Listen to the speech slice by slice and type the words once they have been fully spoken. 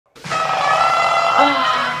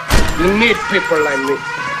You need people like me.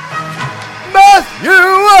 Matthew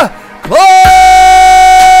Klein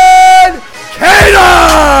Cater!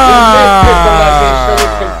 You need people like me so you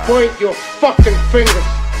can point your fucking fingers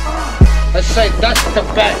and say, that's the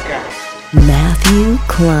bad guy. Matthew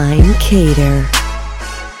Klein Cater.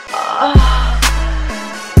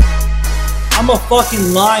 I'm a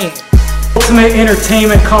fucking lion. Ultimate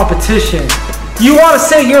entertainment competition. You want to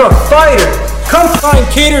say you're a fighter? Come Klein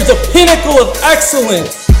Cater's the pinnacle of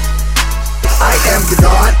excellence. I am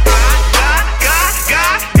God.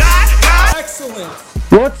 Excellence.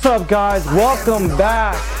 What's up, guys? Welcome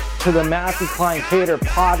back to the Matthew Klein Cater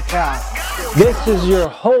podcast. This is your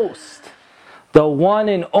host, the one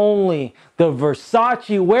and only, the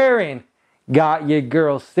Versace wearing, got your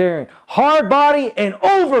girl staring, hard body and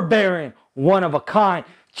overbearing, one of a kind,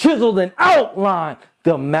 chiseled and outlined,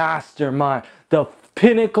 the mastermind, the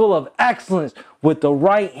pinnacle of excellence with the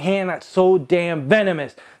right hand that's so damn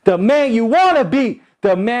venomous, the man you want to be,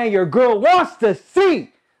 the man your girl wants to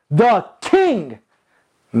see, the king,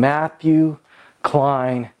 Matthew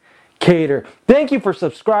Klein Cater. Thank you for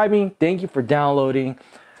subscribing. Thank you for downloading.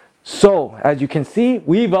 So, as you can see,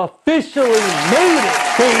 we've officially made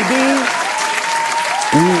it, baby.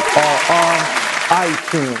 We are on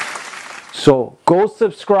iTunes. So, go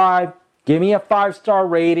subscribe. Give me a 5-star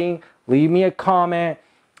rating. Leave me a comment.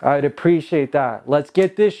 I'd appreciate that. Let's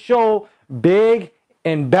get this show big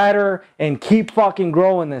and better and keep fucking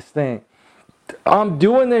growing this thing. I'm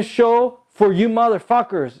doing this show for you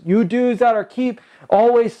motherfuckers. You dudes that are keep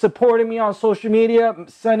always supporting me on social media,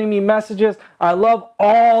 sending me messages. I love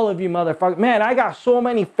all of you motherfuckers. Man, I got so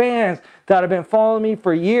many fans that have been following me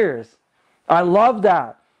for years. I love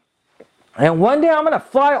that. And one day I'm going to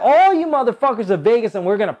fly all you motherfuckers to Vegas and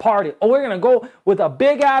we're going to party. Oh, we're going to go with a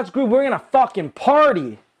big ass group. We're going to fucking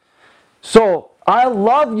party. So I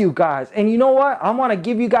love you guys. And you know what? I want to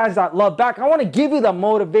give you guys that love back. I want to give you the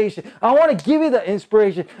motivation. I want to give you the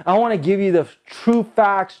inspiration. I want to give you the true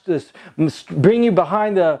facts. Just bring you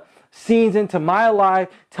behind the scenes into my life,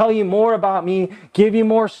 tell you more about me, give you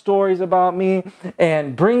more stories about me,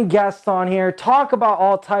 and bring guests on here, talk about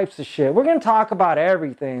all types of shit. We're going to talk about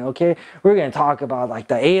everything, okay? We're going to talk about like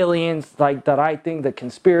the aliens, like that I think the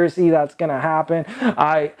conspiracy that's going to happen.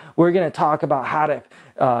 We're going to talk about how to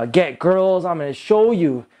get girls. I'm going to show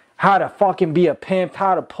you how to fucking be a pimp,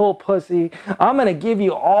 how to pull pussy. I'm going to give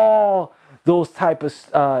you all those type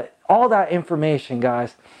of, all that information,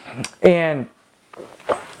 guys. And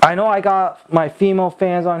I know I got my female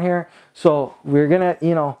fans on here, so we're gonna,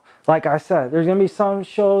 like I said, there's gonna be some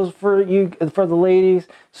shows for the ladies,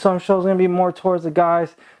 some shows gonna be more towards the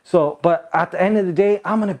guys. So, but at the end of the day,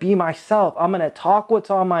 I'm gonna be myself. I'm gonna talk what's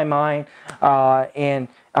on my mind, and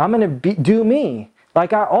I'm gonna do me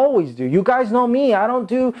like I always do. You guys know me. I don't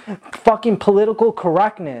do fucking political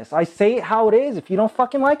correctness. I say it how it is. If you don't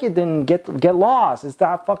fucking like it, then get lost. It's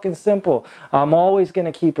that fucking simple. I'm always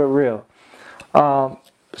gonna keep it real.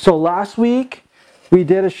 So last week we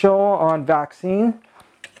did a show on vaccine,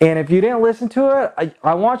 and if you didn't listen to it,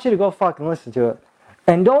 I want you to go fucking listen to it.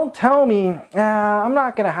 And don't tell me, I'm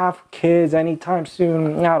not gonna have kids anytime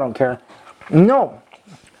soon. I don't care. No,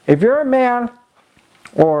 if you're a man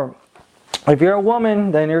or if you're a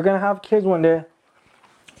woman, then you're gonna have kids one day.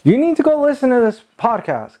 You need to go listen to this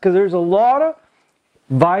podcast because there's a lot of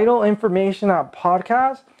vital information on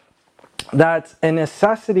podcast. That's a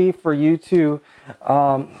necessity for you to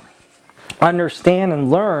understand and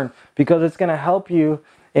learn, because it's going to help you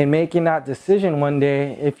in making that decision one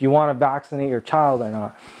day if you want to vaccinate your child or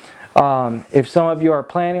not. If some of you are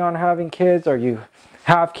planning on having kids or you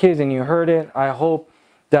have kids and you heard it, I hope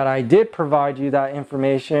that I did provide you that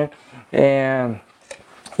information, and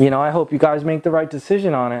I hope you guys make the right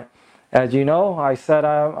decision on it. As you know, I said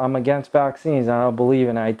I'm against vaccines. I don't believe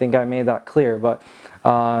in it. I think I made that clear, but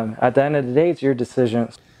at the end of the day, it's your decision.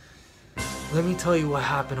 Let me tell you what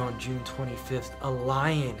happened on June 25th. A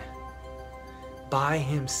lion by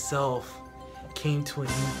himself came to a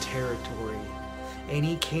new territory, and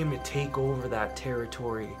he came to take over that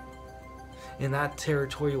territory. And that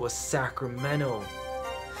territory was Sacramento.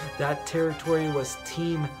 That territory was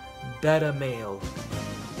Team Beta Male.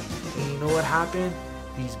 And you know what happened?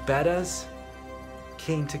 These betas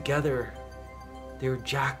came together. They were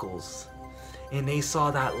jackals. And they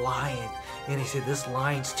saw that lion, and they said, this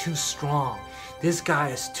lion's too strong. This guy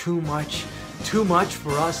is too much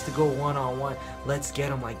for us to go one-on-one. Let's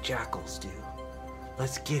get him like jackals do.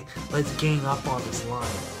 Let's gang up on this lion,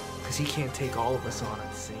 because he can't take all of us on at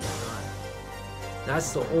the same time.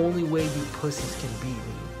 That's the only way you pussies can beat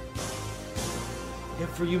me. And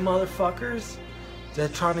for you motherfuckers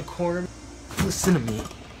that trying to corner me, listen to me.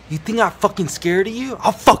 You think I'm fucking scared of you?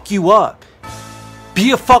 I'll fuck you up.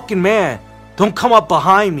 Be a fucking man. Don't come up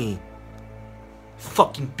behind me.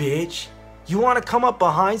 Fucking bitch. You want to come up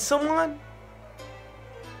behind someone?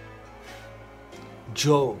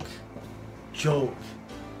 Joke.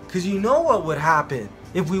 Because you know what would happen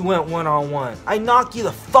if we went one-on-one. I knock you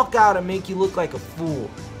the fuck out and make you look like a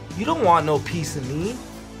fool. You don't want no piece of me.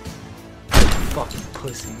 Fucking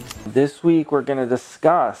pussy. This week we're going to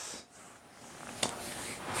discuss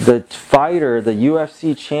the fighter, the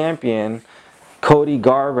UFC champion, Cody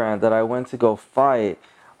Garbrandt, that I went to go fight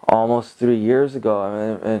almost 3 years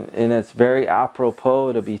ago. And it's very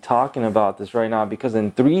apropos to be talking about this right now, because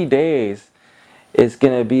in 3 days it's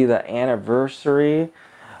going to be the anniversary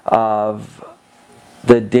of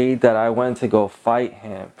the date that I went to go fight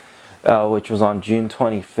him, which was on June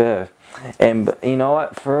 25th. And you know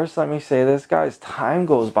what? First, let me say this, guys. Time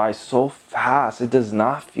goes by so fast. It does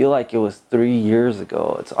not feel like it was 3 years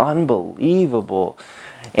ago. It's unbelievable.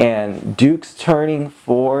 And Duke's turning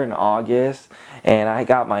 4 in August. And I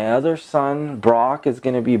got my other son, Brock, is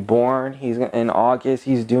going to be born. He's in August.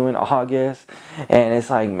 He's due in August. And it's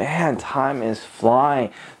like, man, time is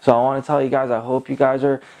flying. So I want to tell you guys, I hope you guys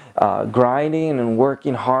are grinding and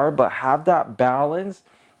working hard, but have that balance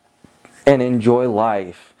and enjoy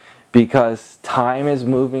life, because time is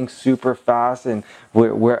moving super fast. And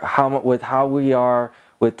with how we are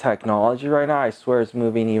with technology right now, I swear it's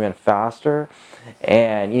moving even faster.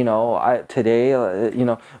 And today,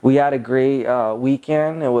 we had a great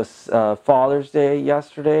weekend. It was Father's Day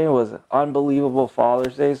yesterday. It was an unbelievable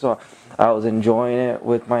Father's Day, so I was enjoying it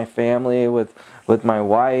with my family, with my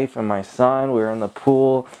wife and my son. We were in the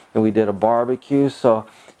pool and we did a barbecue. So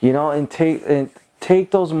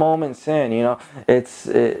take those moments in. It's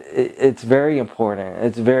very important.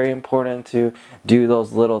 It's very important to do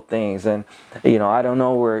those little things. And I don't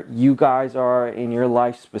know where you guys are in your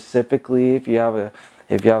life specifically, if you have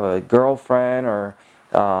a girlfriend, or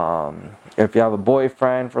if you have a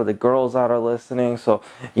boyfriend, for the girls that are listening. So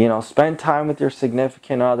spend time with your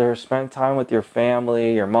significant other, spend time with your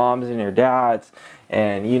family, your moms and your dads.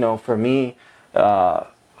 And for me,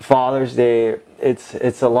 Father's Day,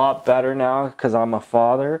 it's a lot better now because I'm a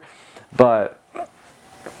father, but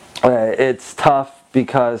it's tough,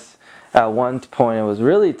 because at one point it was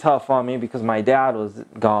really tough on me because my dad was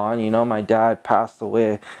gone. My dad passed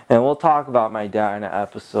away, and we'll talk about my dad in an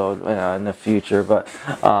episode in the future. But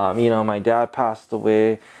my dad passed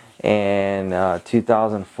away in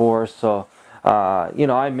 2004, so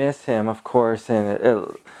I miss him, of course. And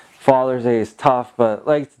Father's Day is tough, but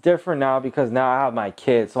it's different now because now I have my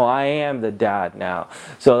kids, so I am the dad now.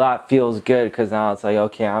 So that feels good, because now it's like,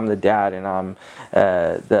 okay, I'm the dad, and I'm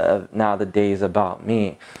now the day's about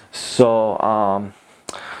me. So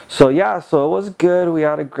it was good. We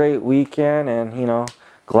had a great weekend, and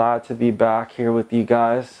glad to be back here with you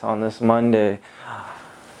guys on this Monday.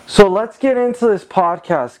 So let's get into this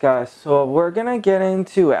podcast, guys. So we're going to get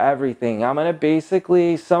into everything. I'm going to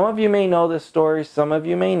basically, some of you may know this story, some of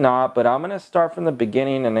you may not, but I'm going to start from the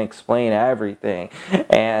beginning and explain everything.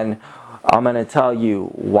 And I'm going to tell you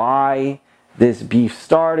why this beef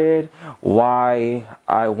started, why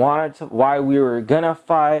we were going to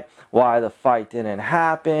fight, why the fight didn't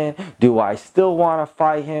happen, do I still want to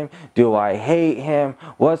fight him, do I hate him,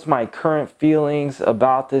 what's my current feelings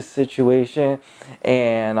about this situation,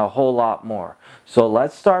 and a whole lot more. So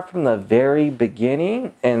let's start from the very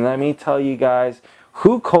beginning, and let me tell you guys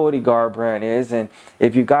who Cody Garbrandt is. And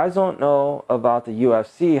if you guys don't know about the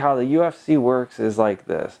UFC, how the UFC works is like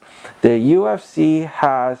this. The UFC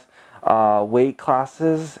has weight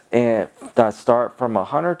classes that start from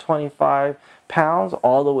 125 pounds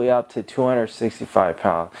all the way up to 265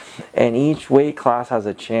 pounds, and each weight class has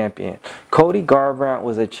a champion. Cody Garbrandt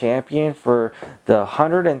was a champion for the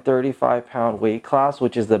 135 pound weight class,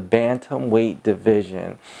 which is the bantamweight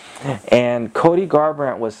division. And Cody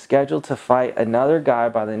Garbrandt was scheduled to fight another guy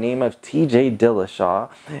by the name of TJ Dillashaw,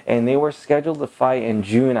 and they were scheduled to fight in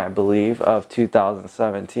June, I believe, of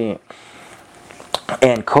 2017.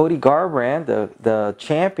 And Cody Garbrandt, the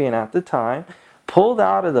champion at the time, pulled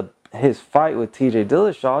out of his fight with TJ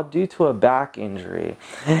Dillashaw due to a back injury.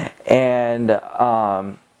 And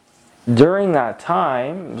during that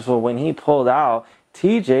time, so when he pulled out,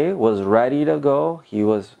 TJ was ready to go. He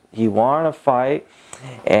wanted to fight.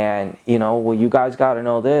 And you guys got to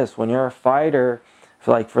know this: when you're a fighter,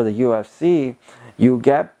 for the UFC, you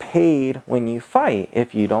get paid when you fight.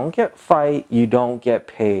 If you don't fight, you don't get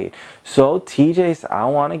paid. So TJ said, I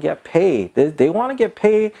want to get paid. They want to get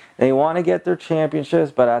paid. They want to get their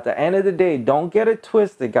championships. But at the end of the day, don't get it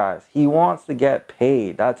twisted, guys. He wants to get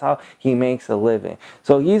paid. That's how he makes a living.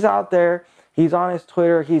 So he's out there He's on his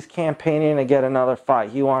Twitter. He's campaigning to get another fight.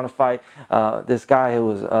 He wanted to fight this guy who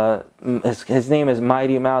was, his name is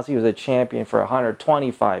Mighty Mouse. He was a champion for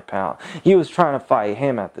 125 pounds. He was trying to fight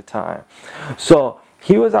him at the time. So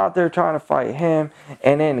he was out there trying to fight him.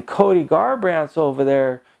 And then Cody Garbrandt's over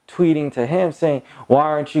there tweeting to him saying, why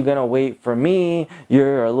aren't you going to wait for me?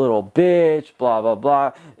 You're a little bitch, blah, blah,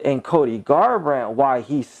 blah. And Cody Garbrandt,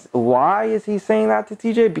 why is he saying that to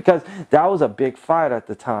TJ? Because that was a big fight at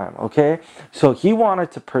the time, okay? So he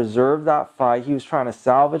wanted to preserve that fight. He was trying to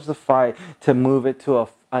salvage the fight to move it to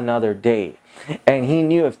another date. And he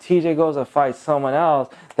knew if TJ goes to fight someone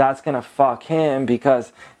else, that's going to fuck him,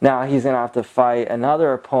 because now he's going to have to fight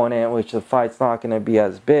another opponent, which the fight's not going to be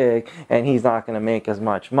as big, and he's not going to make as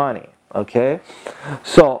much money, okay?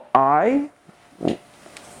 So I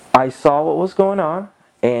saw what was going on,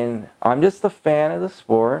 and I'm just a fan of the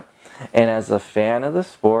sport, and as a fan of the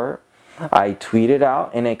sport, I tweeted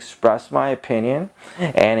out and expressed my opinion.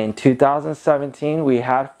 And in 2017, we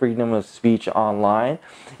had freedom of speech online.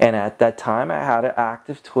 And at that time, I had an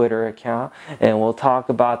active Twitter account. And we'll talk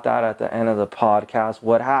about that at the end of the podcast.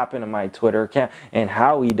 What happened to my Twitter account and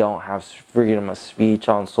how we don't have freedom of speech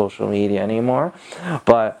on social media anymore.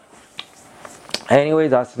 But anyway,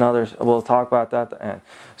 that's another, we'll talk about that at the end.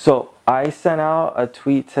 So I sent out a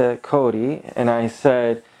tweet to Cody and I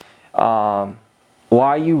said,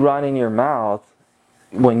 why you running your mouth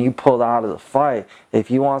when you pulled out of the fight? If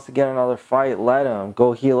he wants to get another fight, let him.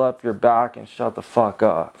 Go heal up your back and shut the fuck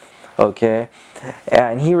up. Okay?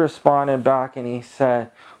 And he responded back and he said,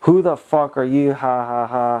 who the fuck are you? Ha ha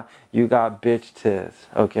ha. You got bitch tits.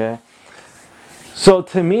 Okay? So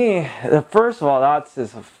to me, first of all, that's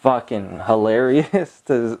just fucking hilarious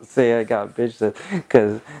to say I got bitch tits,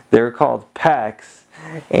 because they're called pecs.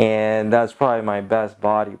 And that's probably my best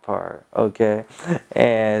body part, okay?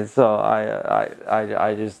 And so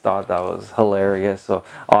I just thought that was hilarious. So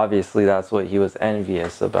obviously that's what he was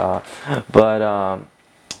envious about. But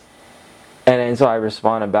and then so I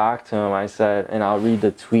responded back to him. I said, and I'll read the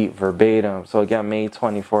tweet verbatim. So again, May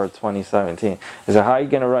 24th, 2017. I said, how are you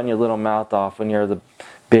gonna run your little mouth off when you're the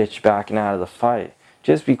bitch backing out of the fight?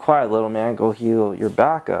 Just be quiet, little man. Go heal your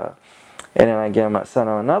back up. And then again, I sent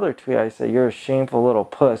out another tweet. I said, you're a shameful little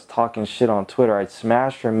puss talking shit on Twitter. I'd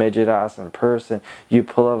smash your midget ass in person. You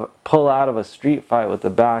pull out of a street fight with a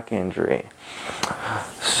back injury.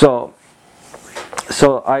 So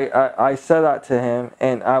I said that to him,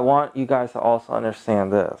 and I want you guys to also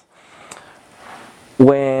understand this.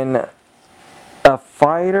 When a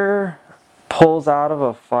fighter pulls out of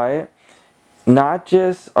a fight, not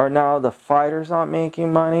just are now the fighters not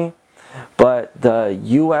making money, but the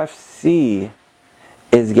UFC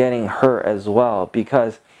is getting hurt as well,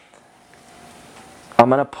 because I'm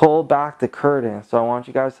going to pull back the curtain, so I want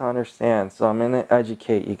you guys to understand. So I'm going to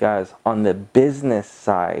educate you guys on the business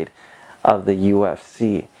side of the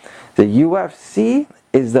UFC. The UFC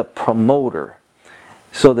is the promoter.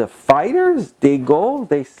 So the fighters, they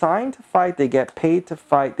sign to fight, they get paid to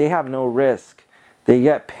fight, they have no risk. They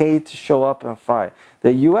get paid to show up and fight. The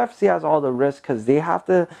UFC has all the risk because they have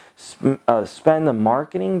to spend the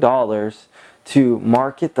marketing dollars to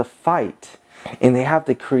market the fight. And they have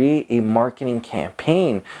to create a marketing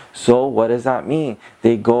campaign. So what does that mean?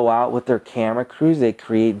 They go out with their camera crews, they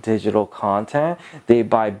create digital content, they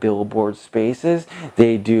buy billboard spaces,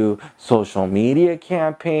 they do social media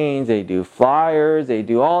campaigns, they do flyers, they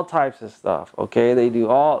do all types of stuff. Okay,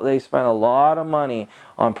 they spend a lot of money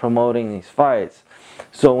on promoting these fights.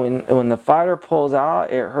 So when the fighter pulls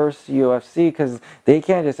out, it hurts the UFC, because they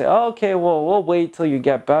can't just say, oh, okay, well, we'll wait till you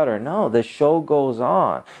get better. No, the show goes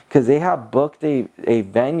on, because they have booked a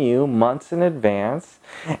venue months in advance,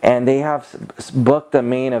 and they have booked the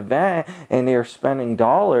main event, and they're spending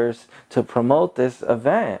dollars to promote this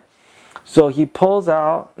event. So he pulls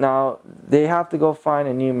out. Now they have to go find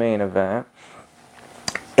a new main event.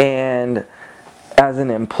 And as an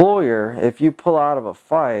employer, if you pull out of a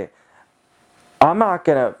fight, I'm not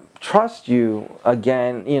going to trust you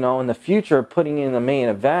again, in the future, putting in the main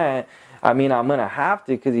event. I mean, I'm going to have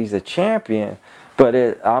to, because he's a champion, but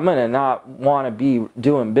I'm going to not want to be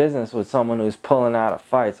doing business with someone who's pulling out of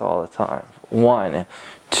fights all the time. One.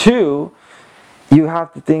 Two, you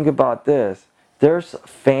have to think about this. There's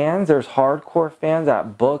hardcore fans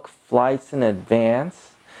that book flights in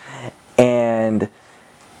advance, and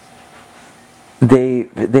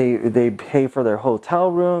they pay for their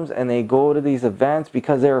hotel rooms, and they go to these events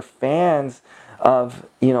because they're fans of,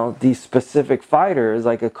 you know, these specific fighters,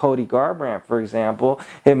 like a Cody Garbrandt, for example.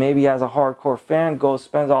 It maybe has a hardcore fan, goes,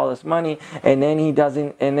 spends all this money, and then he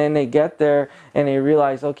doesn't, and then they get there and they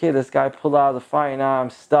realize, okay, this guy pulled out of the fight, now I'm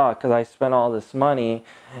stuck because I spent all this money,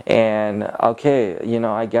 and okay, you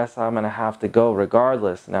know, I guess I'm gonna have to go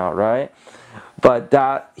regardless now, right? But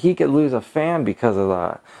that he could lose a fan because of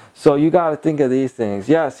that. So you got to think of these things.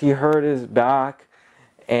 Yes, he hurt his back,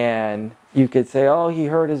 and you could say, oh, he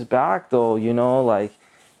hurt his back though, you know, like,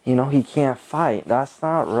 you know, he can't fight. That's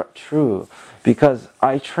not true, because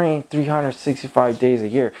I train 365 days a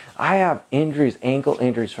year. I have injuries, ankle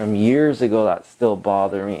injuries from years ago that still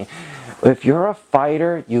bother me. If you're a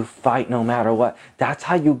fighter, you fight no matter what. That's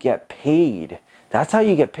how you get paid. That's how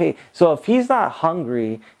you get paid. So if he's not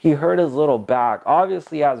hungry, he hurt his little back,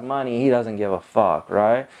 obviously he has money, he doesn't give a fuck,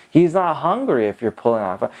 right? He's not hungry if you're pulling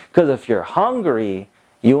out a fight. Because if you're hungry,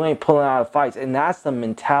 you ain't pulling out of fights. And that's the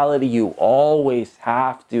mentality you always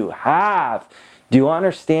have to have. Do you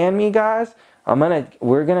understand me, guys?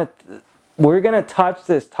 We're gonna touch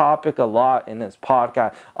this topic a lot in this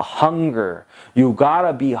podcast. Hunger. You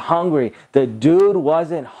gotta be hungry. The dude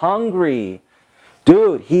wasn't hungry.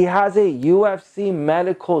 Dude, he has a UFC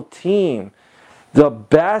medical team. The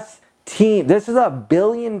best team. This is $1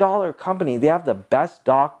 billion company. They have the best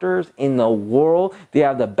doctors in the world. They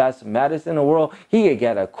have the best medicine in the world. He could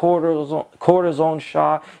get a cortisone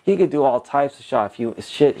shot. He could do all types of shots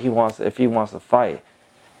if he wants to fight.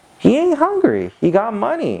 He ain't hungry. He got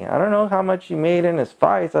money. I don't know how much he made in his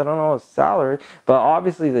fights. I don't know his salary. But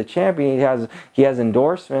obviously the champion, he has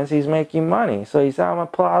endorsements. He's making money. So he said, I'm going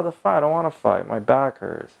to pull out of the fight. I don't want to fight. My back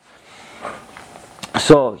hurts.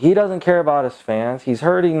 So he doesn't care about his fans. He's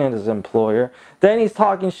hurting his employer. Then he's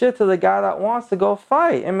talking shit to the guy that wants to go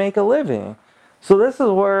fight and make a living. So this is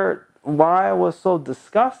why I was so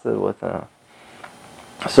disgusted with him.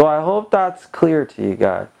 So I hope that's clear to you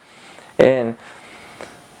guys. And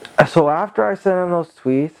so after I sent him those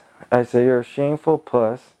tweets, I said, you're a shameful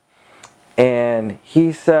puss. And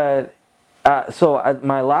he said,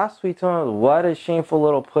 my last tweet to him was, what a shameful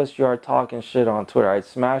little puss you are talking shit on Twitter. I'd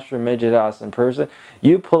smash your midget ass in person.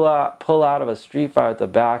 You pull out of a street fight with a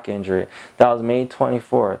back injury. That was May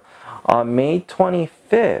 24th. On May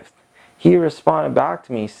 25th, he responded back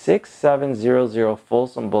to me, 6700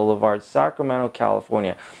 Folsom Boulevard, Sacramento,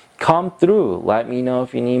 California. Come through. Let me know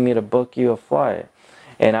if you need me to book you a flight.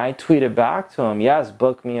 And I tweeted back to him, yes,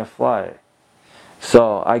 book me a flight.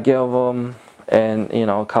 So I give him,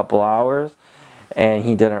 a couple hours, and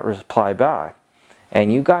he didn't reply back.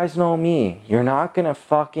 And you guys know me. You're not going to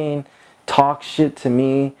fucking talk shit to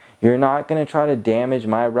me. You're not going to try to damage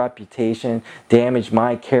my reputation, damage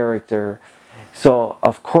my character. So,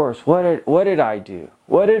 of course, what did I do?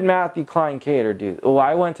 What did Matthew Klein Cater do? Oh,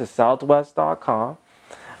 I went to Southwest.com.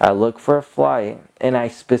 I looked for a flight, and I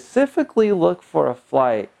specifically looked for a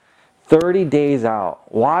flight 30 days out.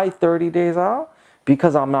 Why 30 days out?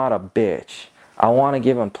 Because I'm not a bitch. I want to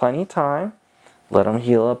give him plenty of time, let him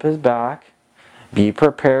heal up his back, be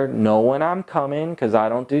prepared, know when I'm coming, because I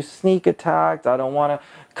don't do sneak attacks. I don't want to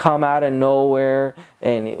come out of nowhere,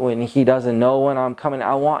 and when he doesn't know when I'm coming,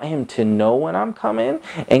 I want him to know when I'm coming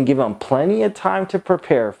and give him plenty of time to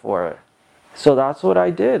prepare for it. So that's what I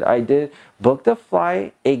did. I booked a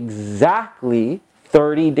flight exactly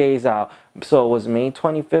 30 days out. So it was May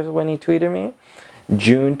 25th when he tweeted me.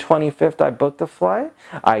 June 25th, I booked a flight.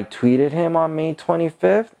 I tweeted him on May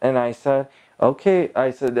 25th, and I said, okay,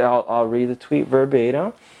 I'll read the tweet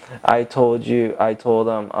verbatim. I told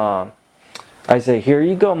him, I said, here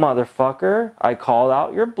you go, motherfucker. I called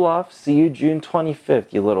out your bluff. See you June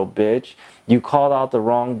 25th, you little bitch. You called out the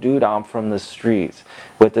wrong dude. I'm from the streets.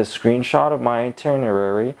 With a screenshot of my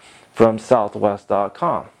itinerary from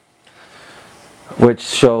Southwest.com, which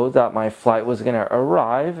showed that my flight was going to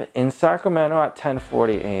arrive in Sacramento at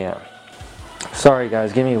 10:40 a.m. Sorry,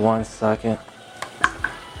 guys. Give me 1 second.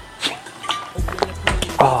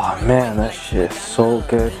 Oh, man. That shit is so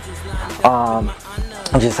good.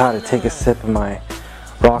 I just had to take a sip of my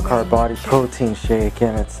Rock Hard Body Protein Shake,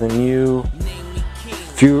 and it's the new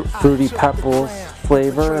Fruity Pebbles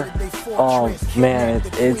flavor. Oh man,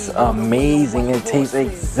 it's amazing. It tastes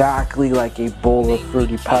exactly like a bowl of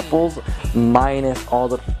Fruity Pebbles minus all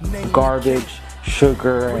the garbage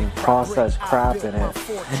sugar and processed crap in it,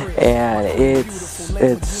 and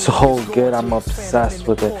it's so good. I'm obsessed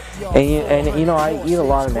with it. And you know, I eat a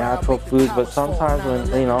lot of natural foods, but sometimes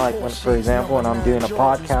when, you know, like when, for example, when I'm doing a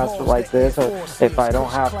podcast like this, or if I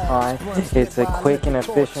don't have time, it's a quick and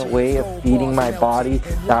efficient way of feeding my body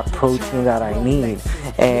that protein that I need.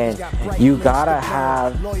 And you gotta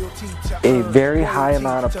have a very high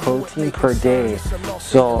amount of protein per day.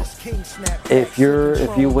 So if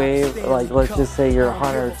you weigh, like, let's just say you're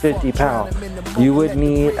 150 pounds, you would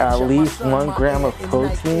need at least 1 gram of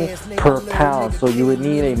protein per pound. So you would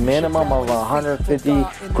need a minimum of 150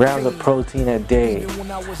 grams of protein a day.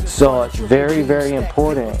 So it's very, very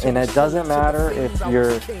important. And it doesn't matter if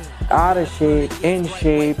you're out of shape, in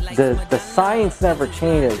shape, the science never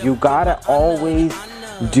changes. You gotta always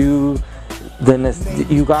you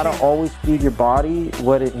gotta always feed your body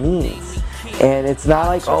what it needs. And it's not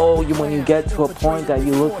like, when you get to a point that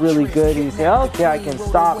you look really good, you say, okay, I can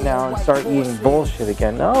stop now and start eating bullshit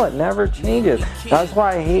again. No, it never changes. That's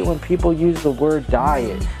why I hate when people use the word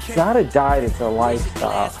diet. It's not a diet, it's a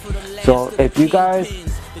lifestyle. So if you guys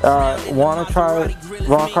want to try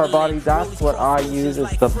Rock Hard Body, that's what I use.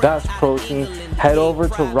 It's the best protein. Head over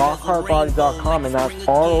to rockhardbody.com, and that's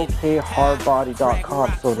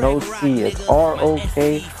rokhardbody.com. So no C, it's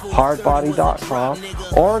rokhardbody.com,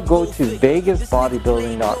 or go to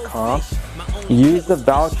vegasbodybuilding.com. Use the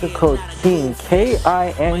voucher code KING,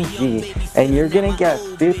 K-I-N-G, and you're going to get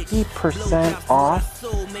 50% off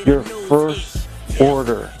your first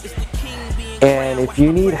order. And if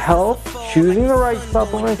you need help choosing the right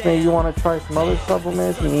supplements, maybe you want to try some other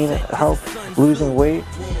supplements, you need help losing weight,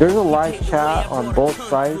 there's a live chat on both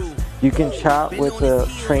sites. You can chat with the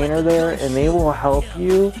trainer there, and they will help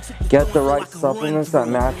you get the right supplements that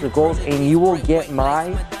match your goals, and you will get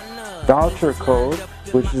my voucher code,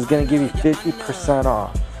 which is going to give you 50%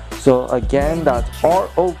 off. So again, that's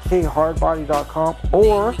rokhardbody.com,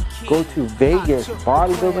 or go to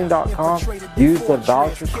vegasbodybuilding.com, use the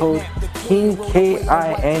voucher code KING,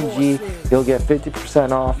 K-I-N-G, you'll get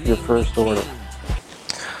 50% off your first order.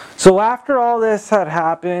 So after all this had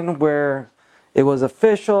happened, where it was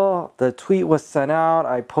official, the tweet was sent out,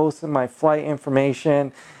 I posted my flight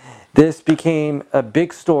information, this became a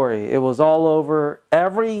big story. It was all over.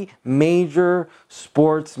 Every major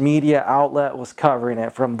sports media outlet was covering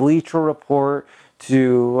it, from Bleacher Report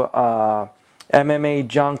to MMA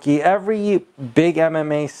Junkie, every big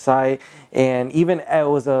MMA site, and even it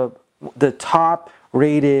was the top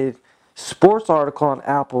rated sports article on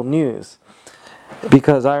Apple News.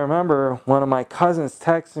 Because I remember one of my cousins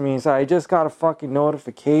texted me and said, I just got a fucking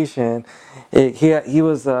notification. He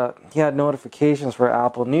had notifications for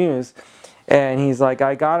Apple News. And he's like,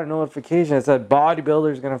 I got a notification. It said,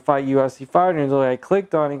 bodybuilder's going to fight UFC fighter. And I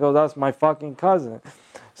clicked on it. He goes, that's my fucking cousin.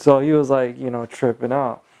 So he was like, tripping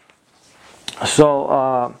out.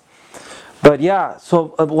 So, but yeah.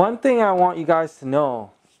 So one thing I want you guys to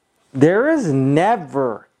know, there is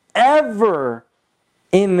never, ever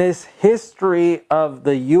in this history of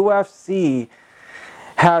the UFC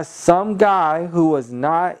has some guy who was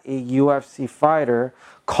not a UFC fighter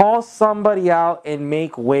call somebody out and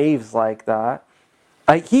make waves like that.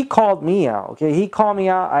 Like, he called me out, okay? He called me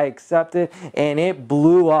out, I accepted, and it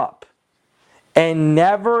blew up. And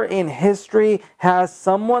never in history has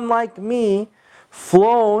someone like me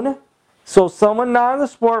flown, so someone not in the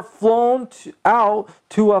sport, flown out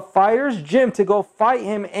to a fighter's gym to go fight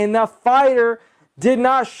him, and the fighter did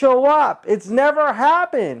not show up. It's never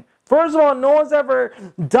happened. First of all, no one's ever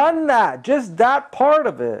done that. Just that part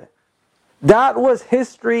of it. That was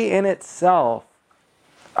history in itself.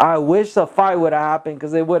 I wish the fight would have happened,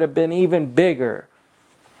 because it would have been even bigger.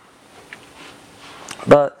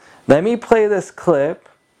 But let me play this clip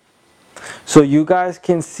so you guys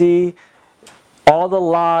can see all the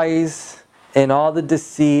lies and all the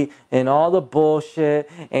deceit and all the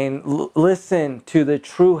bullshit, and listen to the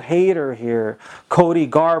true hater here, Cody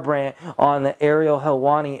Garbrandt, on the Ariel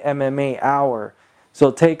Helwani MMA Hour.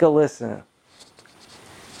 So take a listen.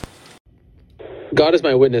 God is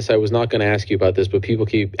my witness, I was not going to ask you about this, but people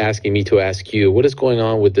keep asking me to ask you. What is going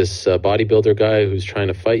on with this bodybuilder guy who's trying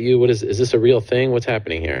to fight you? Is this a real thing? What's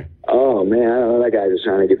happening here? Oh, man, I don't know. That guy's just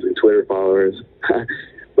trying to get some Twitter followers.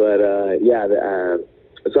 But,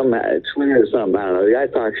 Twitter or something, I don't know. The guy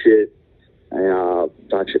talks shit, and I'll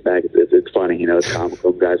talk shit back. It's funny, it's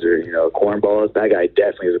comical. Guys are, cornballs. That guy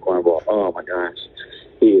definitely is a cornball. Oh, my gosh.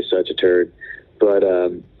 He is such a turd. But I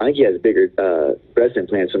think he has bigger breast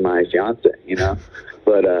implants than my fiance,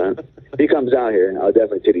 But if he comes out here, I'll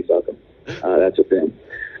definitely titty fuck him. That's a thing.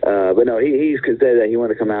 But no, he's said that he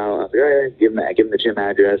wanted to come out. I was like, all right, give him the gym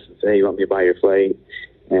address and say, you want me to buy your flight?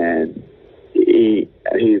 And he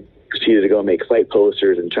he proceeded to go make fight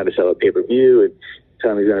posters and try to sell a pay-per-view and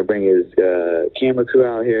tell him he's going to bring his camera crew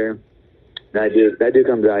out here. That dude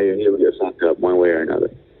comes out here and he'll get fucked up one way or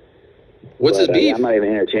another. What's his beef? I'm not even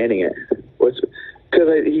entertaining it.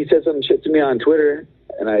 Because he said some shit to me on Twitter,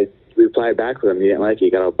 and I replied back with him. He didn't like it. He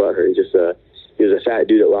got all butthurt. He was a fat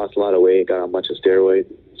dude that lost a lot of weight, got on a bunch of steroids.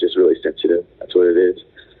 He's just really sensitive. That's what it is.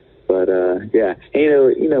 But yeah,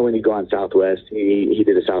 and, you know when you go on Southwest, he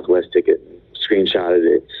did a Southwest ticket, screenshotted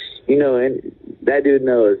it. You know, and that dude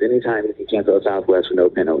knows anytime you can cancel a Southwest with no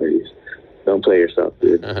penalties. Don't play yourself,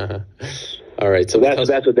 dude. All right, so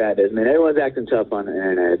that's what that is, man. Everyone's acting tough on the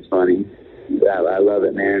internet. It's funny. I love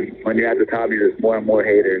it, man. When you're at the top, there's more and more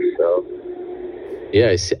haters. So yeah,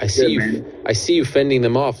 I see you fending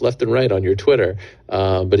them off left and right on your Twitter.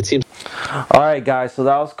 But it seems. All right, guys. So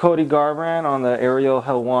that was Cody Garbrandt on the Ariel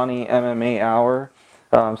Helwani MMA Hour.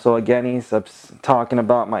 So again, he's talking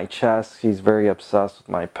about my chest. He's very obsessed with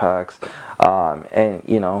my pecs. And,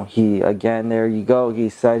 you know, there you go. He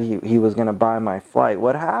said he was going to buy my flight.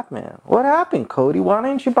 What happened? What happened, Cody? Why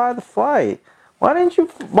didn't you buy the flight? Why didn't you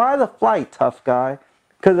buy the flight, tough guy?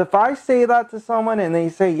 Because if I say that to someone and they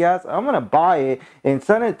say yes, I'm going to buy it and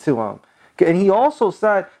send it to them. And he also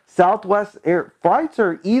said Southwest Air flights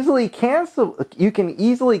are easily canceled. You can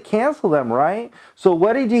easily cancel them, right? So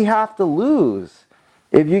what did he have to lose?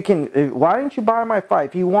 Why didn't you buy my flight?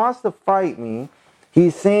 If he wants to fight me,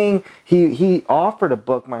 he's saying he offered to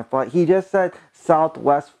book my flight. He just said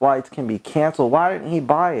Southwest flights can be canceled. Why didn't he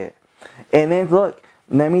buy it? And then look,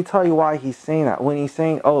 let me tell you why he's saying that. When he's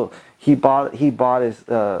saying, oh, he bought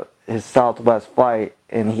his Southwest flight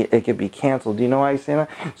and it could be canceled. Do you know why he's saying that?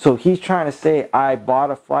 So he's trying to say, I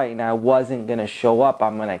bought a flight and I wasn't going to show up.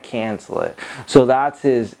 I'm going to cancel it. So that's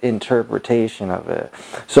his interpretation of it.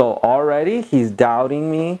 So already he's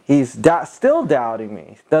doubting me. He's still doubting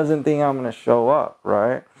me. Doesn't think I'm going to show up,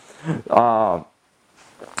 right?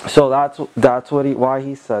 So that's why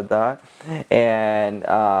he said that. And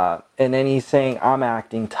then he's saying, I'm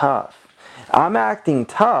acting tough. I'm acting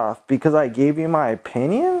tough because I gave you my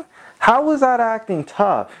opinion? How was that acting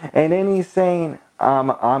tough? And then he's saying,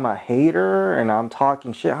 I'm a hater and I'm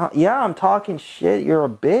talking shit. Yeah, I'm talking shit. You're a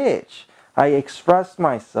bitch. I expressed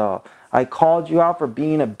myself. I called you out for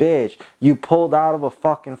being a bitch. You pulled out of a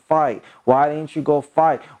fucking fight. Why didn't you go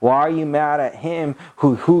fight? Why are you mad at him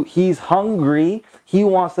who he's hungry? He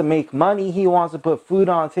wants to make money. He wants to put food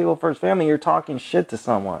on the table for his family. You're talking shit to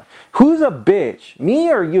someone. Who's a bitch?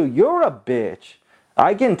 Me or you? You're a bitch.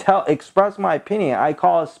 I can express my opinion. I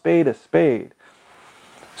call a spade a spade.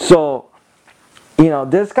 So, you know,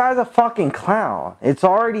 this guy's a fucking clown. It's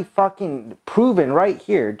already fucking proven right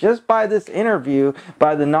here. Just by this interview,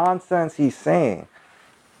 by the nonsense he's saying.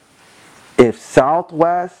 If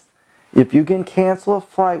you can cancel a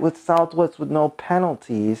flight with Southwest with no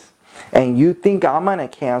penalties, and you think I'm going to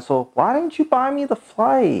cancel, why didn't you buy me the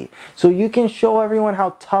flight? So you can show everyone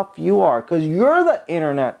how tough you are. Because you're the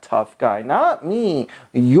internet tough guy, not me.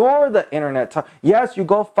 You're the internet tough. Yes, you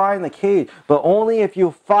go fight in the cage, but only if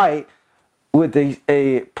you fight with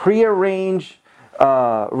a prearranged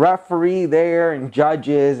referee there and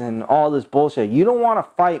judges and all this bullshit. You don't want to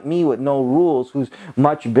fight me with no rules who's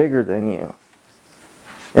much bigger than you.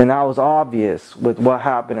 And that was obvious with what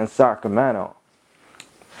happened in Sacramento.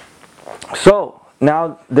 So,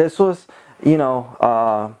 now this was, you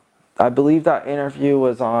know, I believe that interview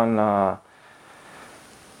was on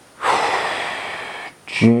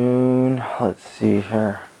June, let's see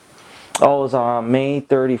here. Oh, it was on May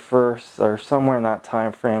 31st or somewhere in that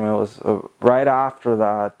time frame. It was right after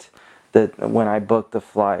that when I booked the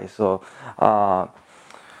flight. So,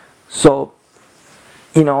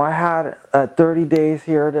 you know, I had 30 days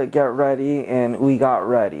here to get ready, and we got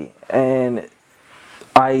ready. And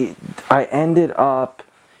I ended up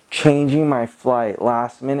changing my flight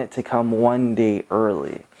last minute to come 1 day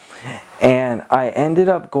early. And I ended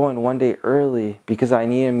up going 1 day early because I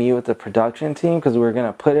needed to meet with the production team because we were going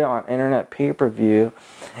to put it on internet pay-per-view.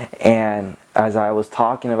 And as I was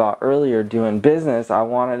talking about earlier, doing business, I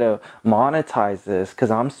wanted to monetize this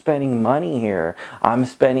because I'm spending money here. I'm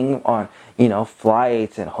spending on, you know,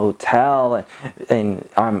 flights and hotel, and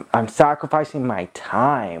I'm sacrificing my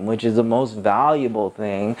time, which is the most valuable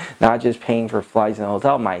thing, not just paying for flights and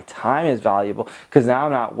hotel. My time is valuable because now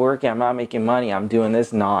I'm not working, I'm not making money, I'm doing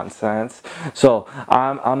this nonsense. So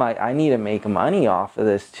I'm like, I need to make money off of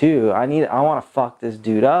this too. I want to fuck this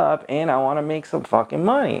dude up, and I want to make some fucking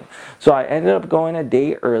money. So I ended up going a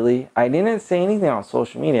day early. I didn't say anything on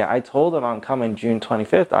social media. I told him I'm coming June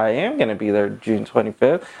 25th. I am going to be there June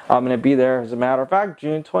 25th. I'm going to be there, as a matter of fact,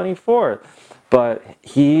 June 24th. But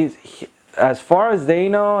as far as they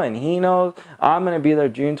know and he knows, I'm going to be there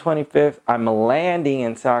June 25th. I'm landing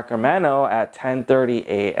in Sacramento at 10:30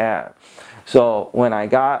 a.m. So when I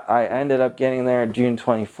ended up getting there June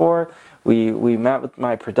 24th. We met with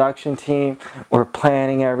my production team. We're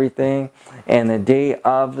planning everything, and the day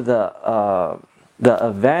of the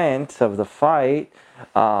event of the fight,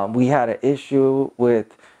 we had an issue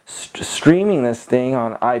with streaming this thing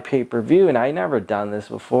on iPay-per-view, and I never done this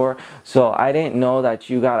before, so I didn't know that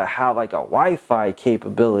you gotta have like a Wi-Fi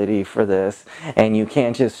capability for this, and you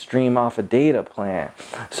can't just stream off a data plan.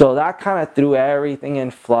 So that kind of threw everything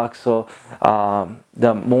in flux. So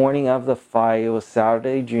the morning of the fight, it was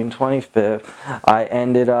Saturday, June 25th, I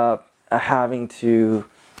ended up having to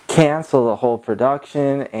cancel the whole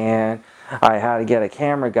production, and I had to get a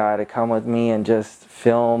camera guy to come with me and just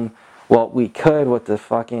film what we could with the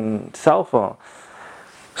fucking cell phone.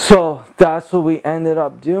 So that's what we ended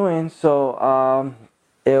up doing. So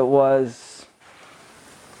it was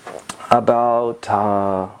about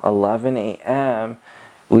 11 a.m.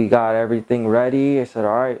 We got everything ready. I said,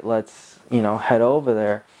 all right, let's, head over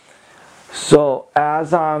there. So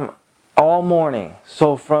as I'm all morning,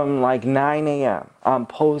 so from like 9 a.m., I'm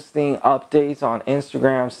posting updates on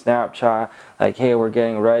Instagram, Snapchat, like, hey, we're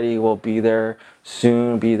getting ready, we'll be there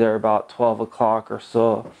soon, be there about 12 o'clock or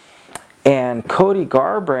so. And Cody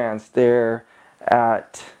Garbrandt's there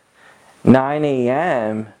at 9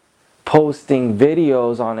 a.m. posting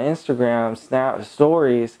videos on Instagram, Snap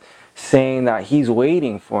stories, saying that he's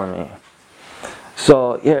waiting for me.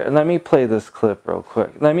 So here, let me play this clip real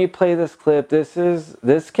quick. Let me play this clip.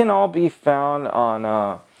 This can all be found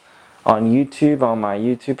on YouTube, on my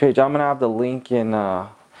YouTube page. I'm gonna have the link in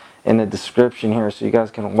the description here so you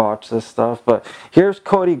guys can watch this stuff. But here's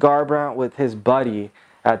Cody Garbrandt with his buddy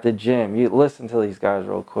at the gym. You listen to these guys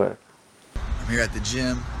real quick. I'm here at the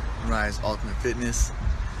gym, Rise Ultimate Fitness.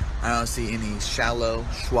 I don't see any Swallow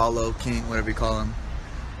King, whatever you call him.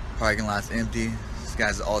 Parking lot's empty. This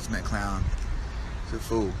guy's the ultimate clown. He's a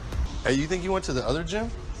fool. Hey, you think you went to the other gym?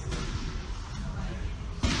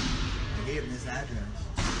 I gave him this address.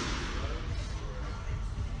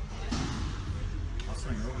 I'll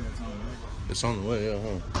swing over, that's on the way. It's on the way, yeah,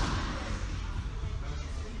 huh?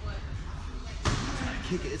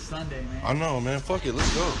 Kick it, it's Sunday, man. I know, man. Fuck it,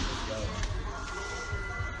 let's go.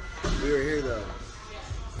 We were here though.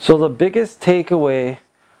 So the biggest takeaway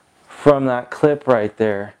from that clip right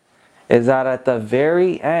there is that at the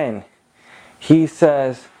very end, he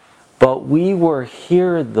says, but we were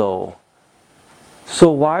here though.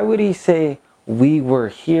 So why would he say, we were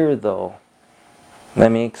here though?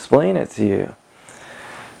 Let me explain it to you.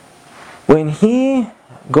 When he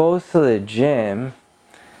goes to the gym,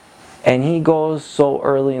 and he goes so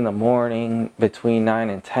early in the morning, between 9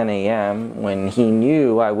 and 10 a.m., when he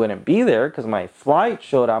knew I wouldn't be there because my flight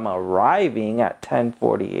showed I'm arriving at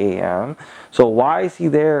 10:40 a.m. So why is he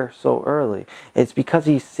there so early? It's because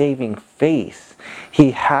he's saving face.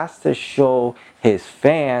 He has to show his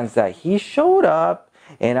fans that he showed up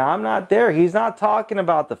and I'm not there. He's not talking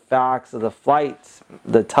about the facts of the flights,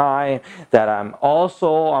 the time, that I'm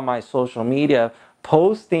also on my social media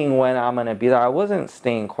posting when I'm gonna be there. I wasn't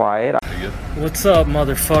staying quiet. What's up,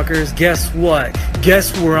 motherfuckers? Guess what?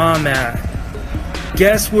 Guess where I'm at?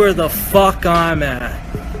 Guess where the fuck I'm at?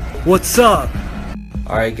 What's up?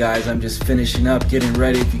 Alright guys, I'm just finishing up, getting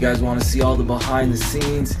ready. If you guys want to see all the behind the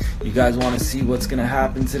scenes, you guys want to see what's gonna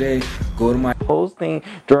happen today, go to my posting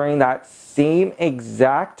during that same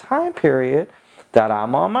exact time period that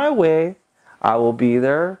I'm on my way. I will be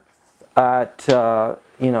there at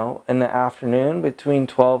in the afternoon between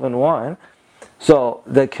 12 and 1. So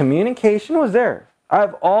the communication was there.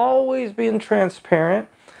 I've always been transparent.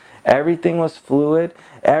 Everything was fluid.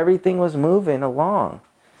 Everything was moving along.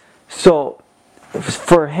 So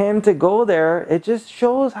for him to go there, it just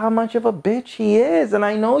shows how much of a bitch he is. And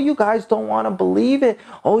I know you guys don't want to believe it.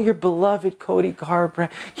 Oh, your beloved Cody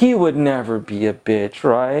Garbrandt, he would never be a bitch,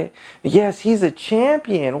 right? Yes, he's a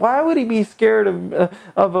champion. Why would he be scared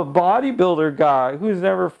of a bodybuilder guy who's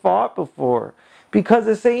never fought before? Because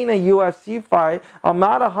this ain't a UFC fight. I'm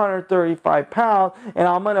not 135 pounds, and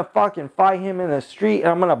I'm going to fucking fight him in the street, and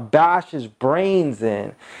I'm going to bash his brains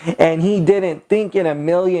in. And he didn't think in a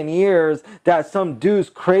million years that some dude's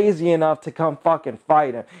crazy enough to come fucking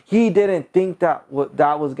fight him. He didn't think that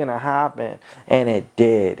was going to happen, and it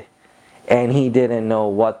did. And he didn't know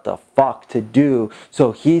what the fuck to do,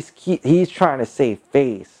 so he's trying to save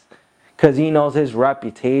face because he knows his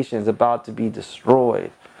reputation is about to be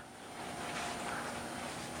destroyed.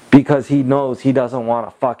 Because he knows he doesn't want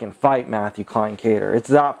to fucking fight Matthew Klein Cater. It's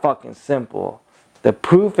that fucking simple. The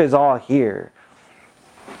proof is all here.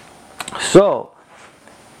 So,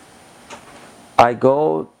 I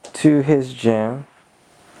go to his gym.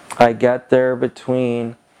 I get there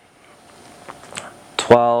between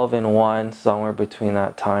 12 and 1, somewhere between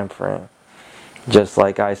that time frame. Just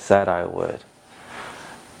like I said I would.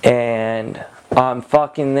 And I'm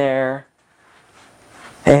fucking there.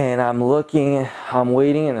 And I'm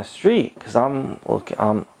waiting in the street because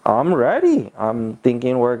I'm ready. I'm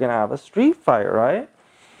thinking we're gonna have a street fight, right?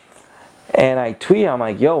 And I tweet, I'm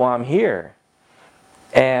like, yo, I'm here.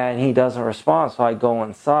 And he doesn't respond, so I go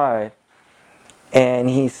inside. And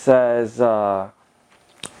he says, I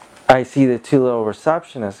see the two little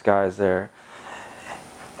receptionist guys there.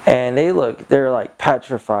 And they're like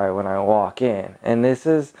petrified when I walk in. And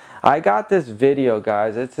I got this video,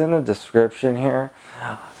 guys. It's in the description here.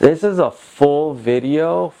 This is a full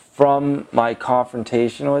video from my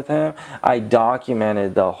confrontation with him. I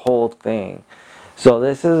documented the whole thing. So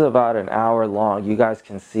this is about an hour long. You guys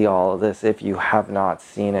can see all of this if you have not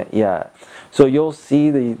seen it yet. So you'll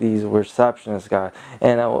see these receptionist guys.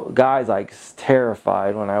 And the guy's like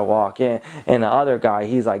terrified when I walk in. And the other guy,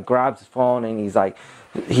 he's like grabs his phone and he's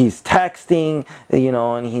texting, you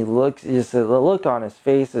know, and just the look on his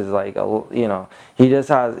face is like, you know,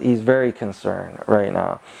 he's very concerned right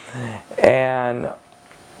now. And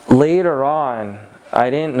later on, I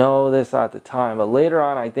didn't know this at the time, but later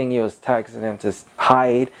on I think he was texting him to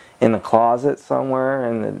hide in the closet somewhere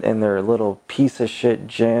in their little piece of shit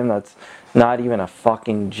gym that's not even a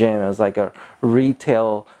fucking gym. It was like a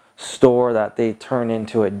retail store that they turned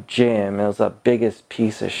into a gym. It was the biggest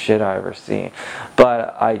piece of shit I ever seen.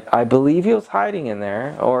 But I believe he was hiding in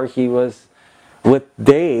there, or he was with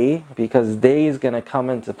Day, because Day is going to come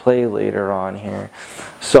into play later on here.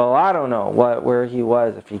 So I don't know where he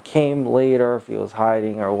was, if he came later, if he was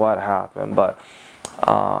hiding, or what happened. But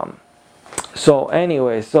so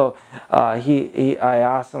anyway, I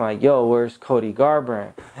asked him like, yo, where's Cody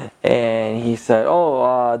Garbrandt? And he said,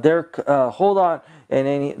 oh, hold on. And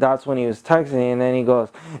then that's when he was texting, and then he goes,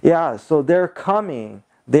 yeah, so they're coming.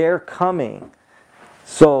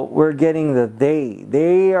 So we're getting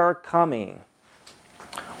they are coming.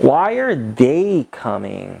 Why are they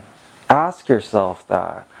coming? Ask yourself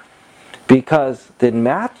that. Because did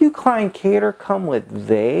Matthew Klein Cater come with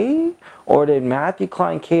they? Or did Matthew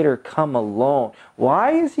Klein Cater come alone?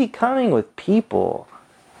 Why is he coming with people?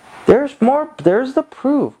 There's the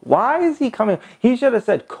proof. Why is he coming? He should have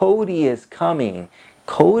said Cody is coming.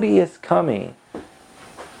 Cody is coming.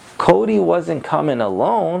 Cody wasn't coming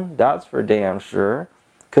alone, that's for damn sure.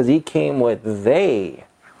 Because he came with they.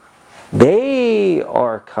 They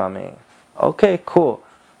are coming. Okay, cool.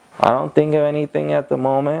 I don't think of anything at the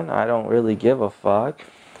moment. I don't really give a fuck.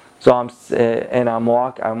 So I'm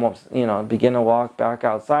begin to walk back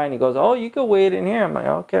outside, and he goes, oh, you can wait in here. I'm like,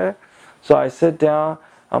 okay. So I sit down.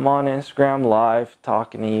 I'm on Instagram Live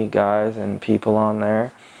talking to you guys and people on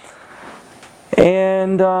there.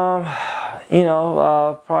 And,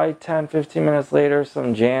 probably 10, 15 minutes later,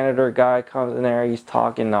 some janitor guy comes in there. He's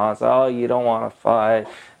talking nonsense. Oh, you don't want to fight.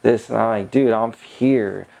 This, and I'm like, dude, I'm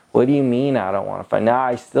here. What do you mean I don't want to fight? Nah,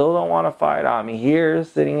 I still don't want to fight. I'm here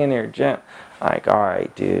sitting in your gym. I'm like, all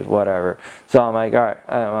right, dude, whatever. So I'm like, all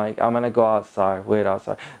right. I'm going to go outside, wait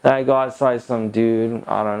outside. Then I go outside, some dude,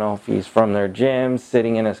 I don't know if he's from their gym,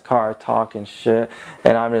 sitting in his car talking shit.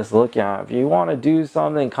 And I'm just looking at him. If you want to do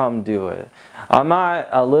something, come do it. I'm not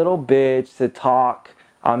a little bitch to talk.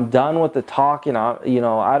 I'm done with the talking. I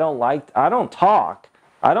don't talk.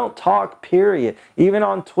 I don't talk, period. Even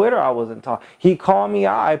on Twitter, I wasn't talking. He called me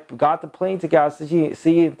out. I got the plane ticket. I said,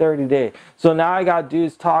 see you in 30 days. So now I got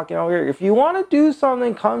dudes talking over here. If you want to do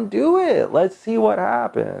something, come do it. Let's see what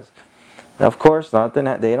happens. And of course, nothing.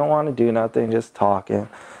 They don't want to do nothing, just talking.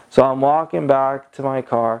 So I'm walking back to my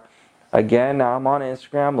car. Again, now I'm on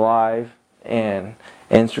Instagram Live and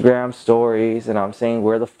Instagram stories. And I'm saying,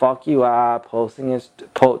 where the fuck you at?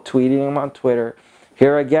 Tweeting him on Twitter.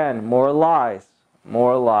 Here again, more lies.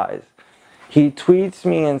 More lies. He tweets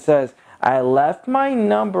me and says, I left my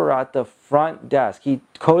number at the front desk.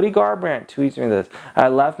 Cody Garbrandt tweets me this. I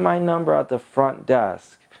left my number at the front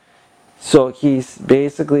desk. So he's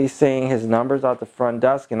basically saying his number's at the front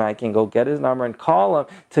desk and I can go get his number and call him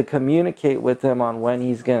to communicate with him on when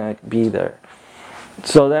he's going to be there.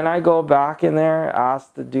 So then I go back in there,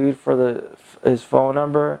 ask the dude for his phone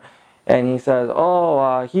number, and he says,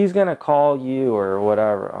 he's going to call you or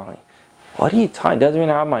whatever. I'm like, what are you talking? Doesn't even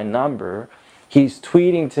have my number. He's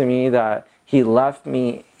tweeting to me that he left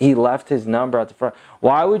his number at the front.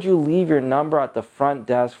 Why would you leave your number at the front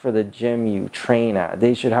desk for the gym you train at?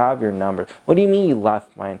 They should have your number. What do you mean you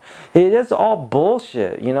left mine? It's all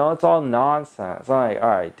bullshit, it's all nonsense. I'm like, all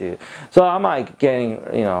right, dude. So I'm like getting,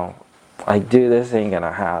 like, dude, this ain't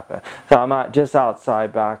gonna happen. So I'm just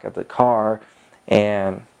outside back at the car,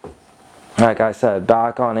 and like I said,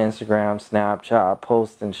 back on Instagram, Snapchat,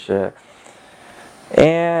 posting shit.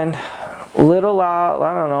 And little out,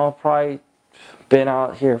 I don't know, probably been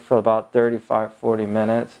out here for about 35, 40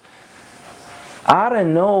 minutes. Out of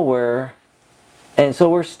nowhere, and so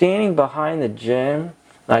we're standing behind the gym,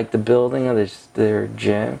 like the building of their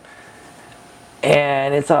gym,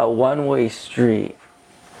 and it's a one-way street.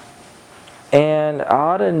 And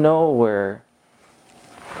out of nowhere,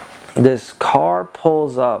 this car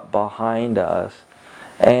pulls up behind us,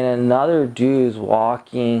 and another dude's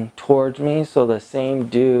walking towards me. So the same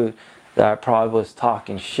dude that probably was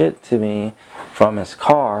talking shit to me from his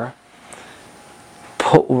car,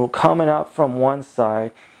 coming up from one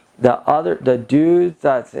side. The dude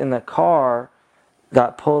that's in the car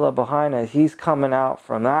that pulled up behind us, he's coming out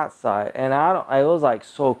from that side, and it was like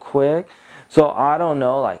so quick. So I don't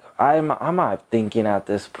know, like I'm not thinking at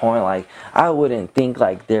this point, like I wouldn't think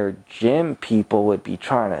like their gym people would be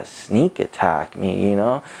trying to sneak attack me, you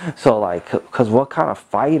know? So like, cause what kind of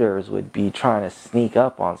fighters would be trying to sneak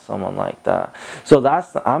up on someone like that? So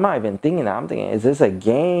I'm not even thinking that. I'm thinking, is this a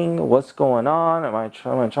gang? What's going on? Am I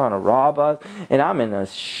trying to rob us? And I'm in a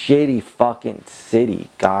shitty fucking city,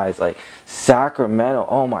 guys, like Sacramento.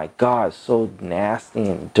 Oh my God, so nasty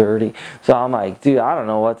and dirty. So I'm like, dude, I don't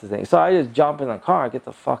know what to think. So I just jump in the car and get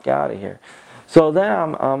the fuck out of here. So then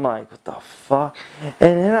I'm like, what the fuck? And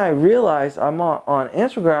then I realize I'm on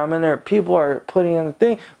Instagram, and people are putting in the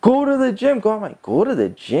thing, go to the gym. I'm like, go to the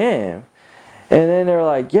gym? And then they're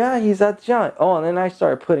like, yeah, he's at the gym. Oh, and then I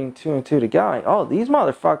started putting two and two together. Like, oh, these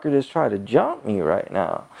motherfuckers just try to jump me right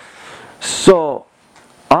now. So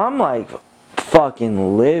I'm like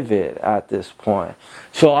fucking livid at this point.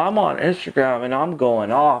 So I'm on Instagram and I'm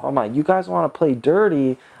going off. I'm like, you guys want to play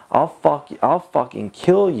dirty? I'll fucking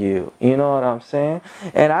kill you. You know what I'm saying?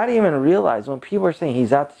 And I didn't even realize when people are saying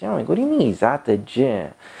he's at the gym. I'm like, what do you mean he's at the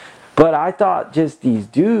gym? But I thought just these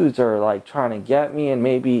dudes are like trying to get me, and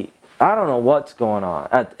maybe I don't know what's going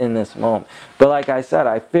on in this moment. But like I said,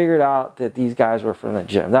 I figured out that these guys were from the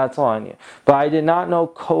gym. That's all I knew. But I did not know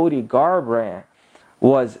Cody Garbrandt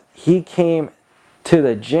he came to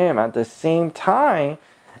the gym at the same time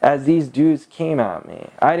as these dudes came at me.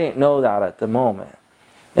 I didn't know that at the moment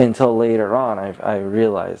until later on. I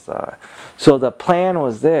realized that. So the plan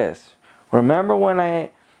was this. Remember when I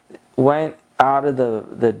went out of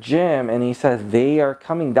the gym and he said they are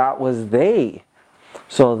coming? That was they.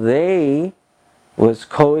 So they was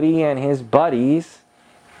Cody and his buddies.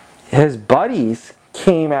 His buddies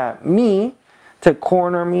came at me to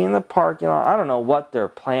corner me in the parking lot. I don't know what their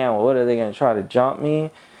plan was. What are they going to try to jump me?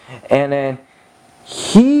 And then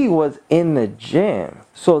he was in the gym.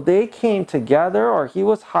 So they came together, or he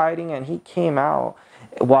was hiding and he came out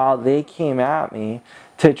while they came at me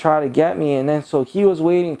to try to get me. And then so he was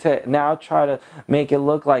waiting to now try to make it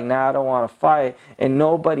look like now I don't want to fight. And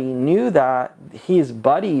nobody knew that he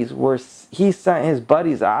sent his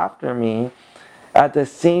buddies after me at the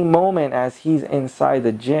same moment as he's inside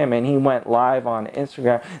the gym, and he went live on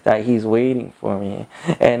Instagram that he's waiting for me.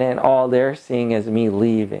 And then all they're seeing is me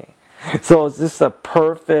leaving. So it's just a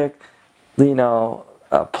perfect,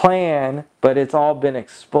 plan, but it's all been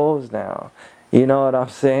exposed now. You know what I'm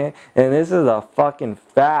saying? And this is a fucking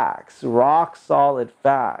facts, rock solid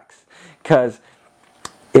facts. Because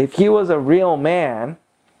if he was a real man,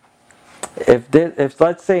 if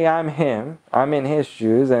let's say I'm him, I'm in his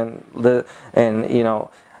shoes, and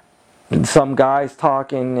some guy's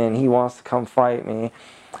talking and he wants to come fight me,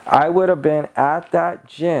 I would have been at that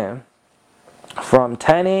gym from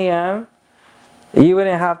 10 a.m. You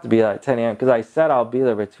wouldn't have to be there at 10 a.m. because I said I'll be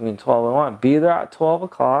there between 12 and 1. Be there at 12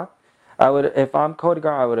 o'clock. If I'm Cody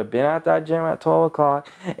Garbrandt, I would have been at that gym at 12 o'clock,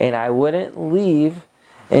 and I wouldn't leave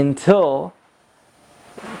until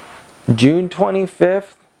June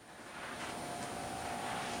 25th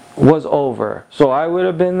was over. So I would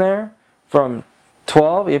have been there from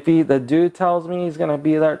 12. If the dude tells me he's going to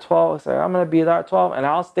be there at 12, I say, I'm going to be there at 12, and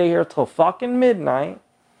I'll stay here till fucking midnight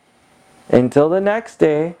until the next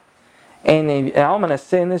day. And I'm going to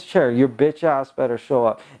sit in this chair. Your bitch ass better show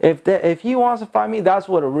up. If he wants to fight me, that's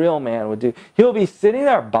what a real man would do. He'll be sitting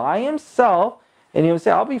there by himself, and he'll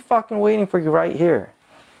say, I'll be fucking waiting for you right here.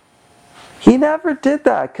 He never did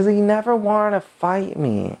that because he never wanted to fight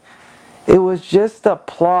me. It was just a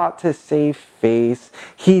plot to save face.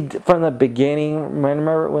 From the beginning,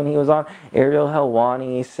 remember when he was on Ariel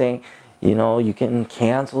Helwani saying, you can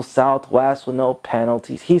cancel Southwest with no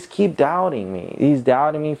penalties. He's keep doubting me. He's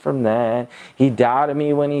doubting me from then. He doubted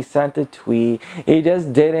me when he sent the tweet. He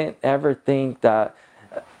just didn't ever think that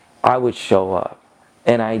I would show up.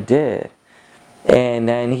 And I did. And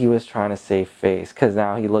then he was trying to save face because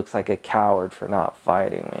now he looks like a coward for not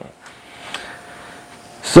fighting me.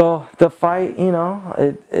 So the fight,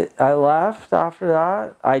 I left after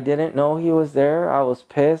that. I didn't know he was there. I was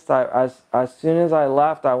pissed. As soon as I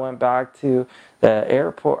left, I went back to the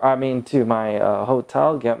airport, to my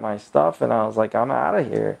hotel, get my stuff, and I was like, I'm out of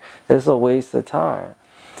here. This is a waste of time.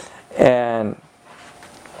 And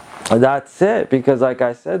that's it, because like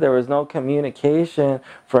I said, there was no communication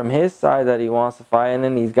from his side that he wants to fight, and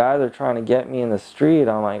then these guys are trying to get me in the street.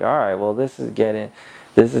 I'm like, all right, well, this is getting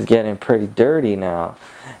pretty dirty now.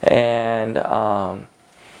 And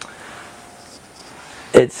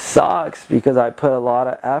it sucks because I put a lot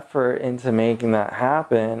of effort into making that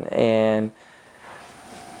happen, and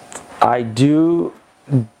I'll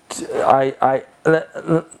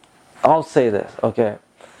say this, okay?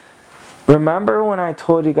 Remember when I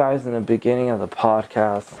told you guys in the beginning of the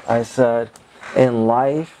podcast, I said, in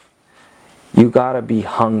life, you gotta be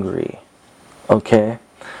hungry, okay?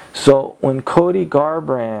 So when Cody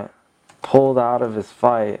Garbrandt pulled out of his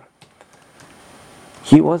fight,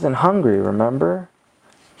 he wasn't hungry, remember?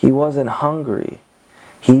 He wasn't hungry.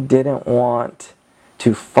 He didn't want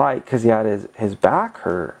to fight because he had his back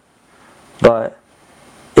hurt. But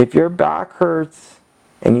if your back hurts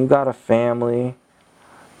and you got a family,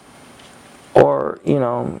 or,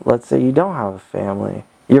 let's say you don't have a family,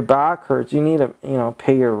 your back hurts, you need to,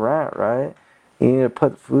 pay your rent, right? You need to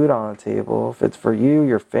put food on the table. If it's for you,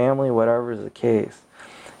 your family, whatever is the case,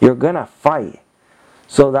 you're gonna fight.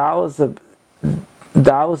 So that was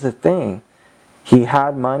the thing. He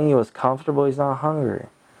had money, he was comfortable, he's not hungry.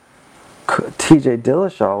 TJ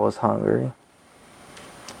Dillashaw was hungry.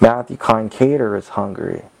 Matthew Klein Cater is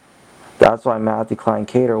hungry. That's why Matthew Klein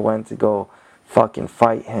Cater went to go fucking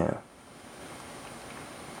fight him.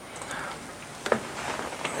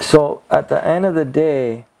 So at the end of the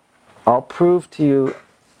day, I'll prove to you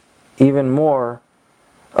even more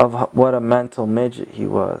of what a mental midget he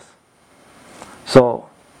was. So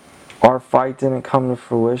our fight didn't come to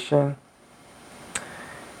fruition.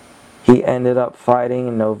 He ended up fighting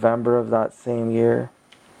in November of that same year.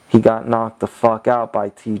 He got knocked the fuck out by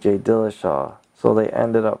TJ Dillashaw. So they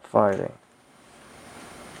ended up fighting.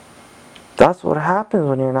 That's what happens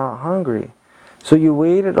when you're not hungry. So you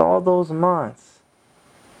waited all those months.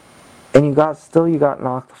 And you got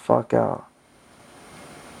knocked the fuck out.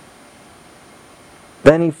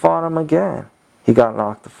 Then he fought him again. He got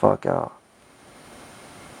knocked the fuck out.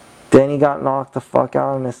 Then he got knocked the fuck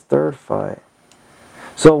out in his third fight.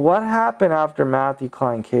 So what happened after Matthew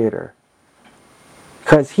Klein Cater?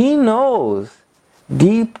 Because he knows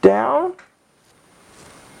deep down,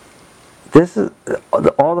 this is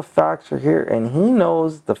all the facts are here, and he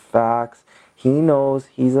knows the facts. He knows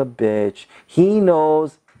he's a bitch. He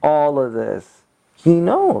knows all of this. He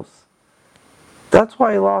knows. That's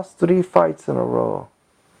why he lost 3 fights in a row.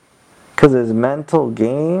 Because his mental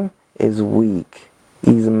game is weak.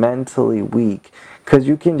 He's mentally weak. Because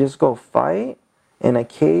you can just go fight in a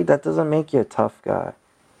cage. That doesn't make you a tough guy.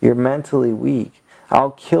 You're mentally weak.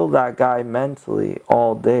 I'll kill that guy mentally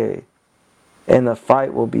all day. And the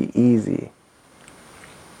fight will be easy.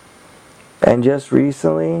 And just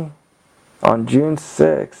recently, on June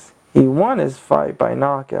 6th, he won his fight by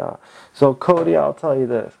knockout. So Cody, I'll tell you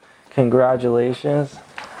this. Congratulations.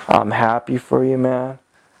 I'm happy for you, man.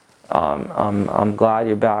 I'm glad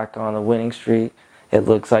you're back on the winning streak. It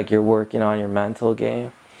looks like you're working on your mental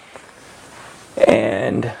game.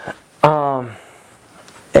 And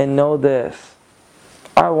know this.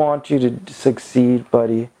 I want you to succeed,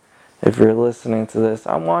 buddy. If you're listening to this,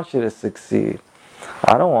 I want you to succeed.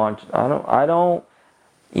 I don't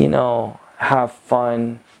have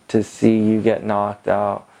fun to see you get knocked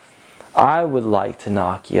out. I would like to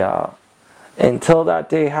knock you out. Until that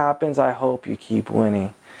day happens, I hope you keep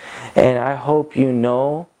winning. And I hope you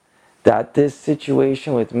know that this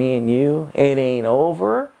situation with me and you, it ain't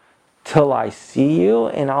over till I see you,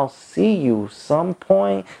 and I'll see you some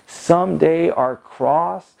point, someday. Our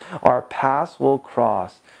paths will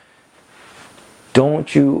cross.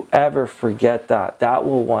 Don't you ever forget that. That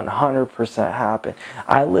will 100% happen.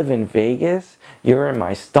 I live in Vegas. You're in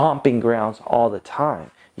my stomping grounds all the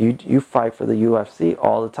time. You fight for the UFC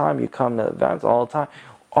all the time. You come to events all the time.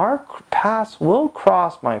 Our paths will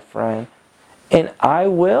cross, my friend. And I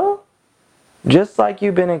will, just like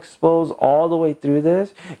you've been exposed all the way through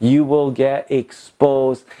this, you will get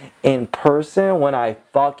exposed in person when I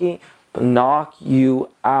fucking knock you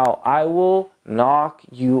out. I will knock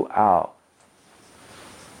you out.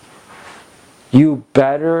 You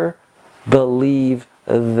better believe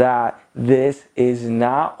that this is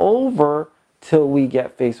not over till we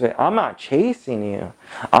get face to face. I'm not chasing you.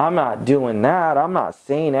 I'm not doing that. I'm not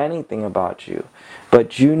saying anything about you.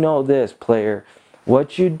 But you know this, player.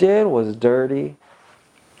 What you did was dirty,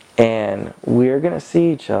 and we're going to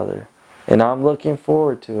see each other. And I'm looking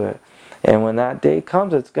forward to it. And when that day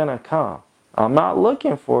comes, it's going to come. I'm not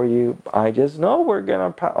looking for you. I just know we're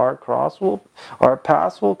going to, our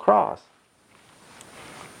paths will cross.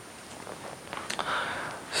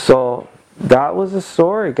 So that was the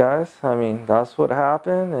story, guys. I mean, that's what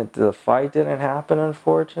happened. The fight didn't happen,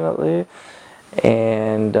 unfortunately.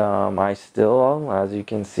 And I still, as you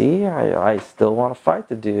can see, I still want to fight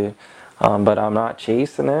the dude. But I'm not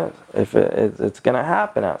chasing it. If it's going to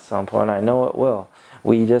happen at some point, I know it will.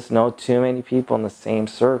 We just know too many people in the same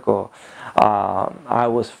circle. I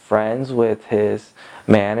was friends with his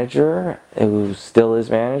manager, who's still his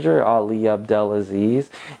manager, Ali Abdelaziz.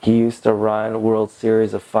 He used to run World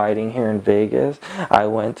Series of Fighting here in Vegas. I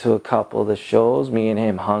went to a couple of the shows. Me and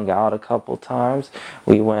him hung out a couple times.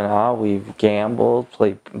 We went out, we gambled,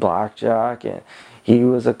 played blackjack, and he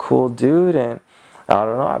was a cool dude. And I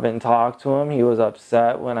don't know, I've been talking to him. He was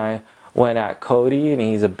upset when I went at Cody, and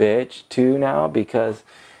he's a bitch too now because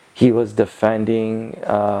he was defending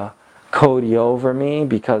Cody over me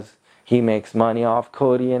because he makes money off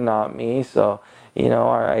Cody and not me. So, you know,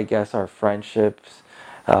 I guess our friendships,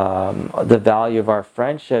 the value of our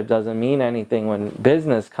friendship doesn't mean anything when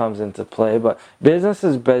business comes into play. But business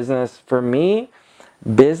is business. For me,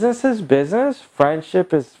 business is business.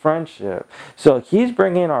 Friendship is friendship. So he's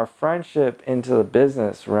bringing our friendship into the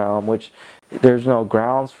business realm, which there's no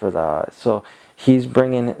grounds for that. So he's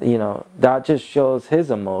bringing, you know, that just shows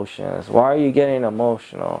his emotions. Why are you getting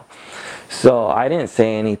emotional? So I didn't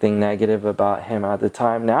say anything negative about him at the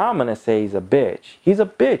time. Now I'm going to say he's a bitch. He's a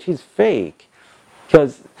bitch. He's fake.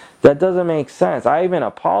 Because that doesn't make sense. I even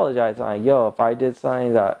apologized. Like, yo, if I did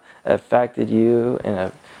something that affected you in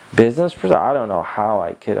a business perspective, I don't know how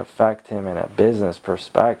I could affect him in a business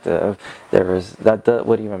perspective. That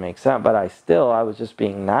wouldn't even make sense. But I was just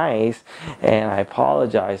being nice, and I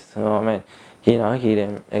apologized to him, and you know, he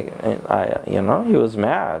didn't. He was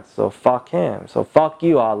mad. So fuck him. So fuck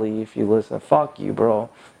you, Ali, if you listen. Fuck you,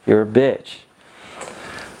 bro. You're a bitch.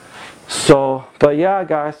 So, but yeah,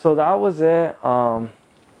 guys. So that was it.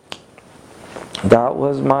 That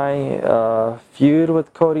was my feud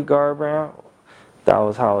with Cody Garbrandt. That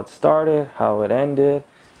was how it started, how it ended,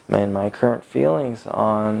 and my current feelings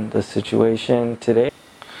on the situation today.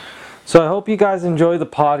 So I hope you guys enjoy the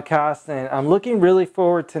podcast, and I'm looking really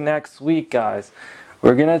forward to next week, guys.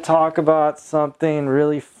 We're going to talk about something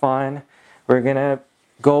really fun. We're going to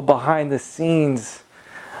go behind the scenes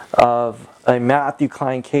of a Matthew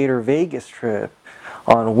Klein Cater Vegas trip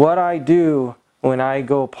on what I do when I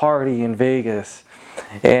go party in Vegas.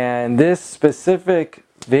 And this specific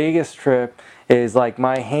Vegas trip is like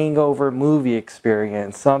my hangover movie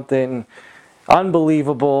experience, something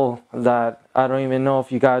unbelievable that I don't even know if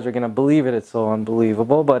you guys are going to believe it. It's so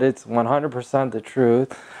unbelievable, but it's 100% the truth.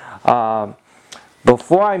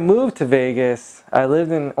 Before I moved to Vegas, I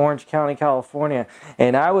lived in Orange County, California,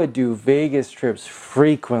 and I would do Vegas trips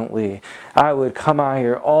frequently. I would come out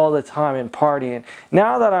here all the time and party. And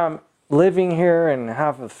now that I'm living here and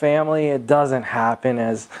have a family, it doesn't happen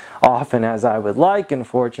as often as I would like,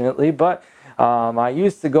 unfortunately, but I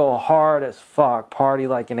used to go hard as fuck, party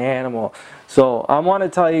like an animal. So I want to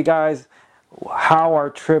tell you guys how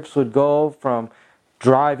our trips would go from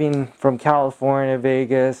driving from California to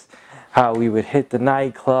Vegas, how we would hit the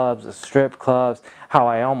nightclubs, the strip clubs, how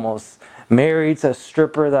I almost married a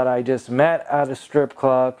stripper that I just met at a strip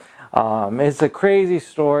club. It's a crazy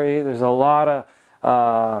story. There's a lot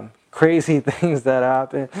of crazy things that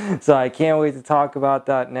happen. So I can't wait to talk about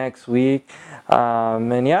that next week.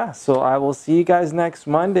 And yeah, so I will see you guys next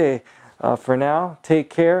Monday. For now, take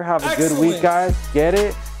care. Have a good week, guys. Get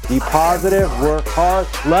it. Be positive. Work hard.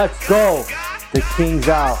 Let's go. The King's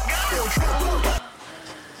out.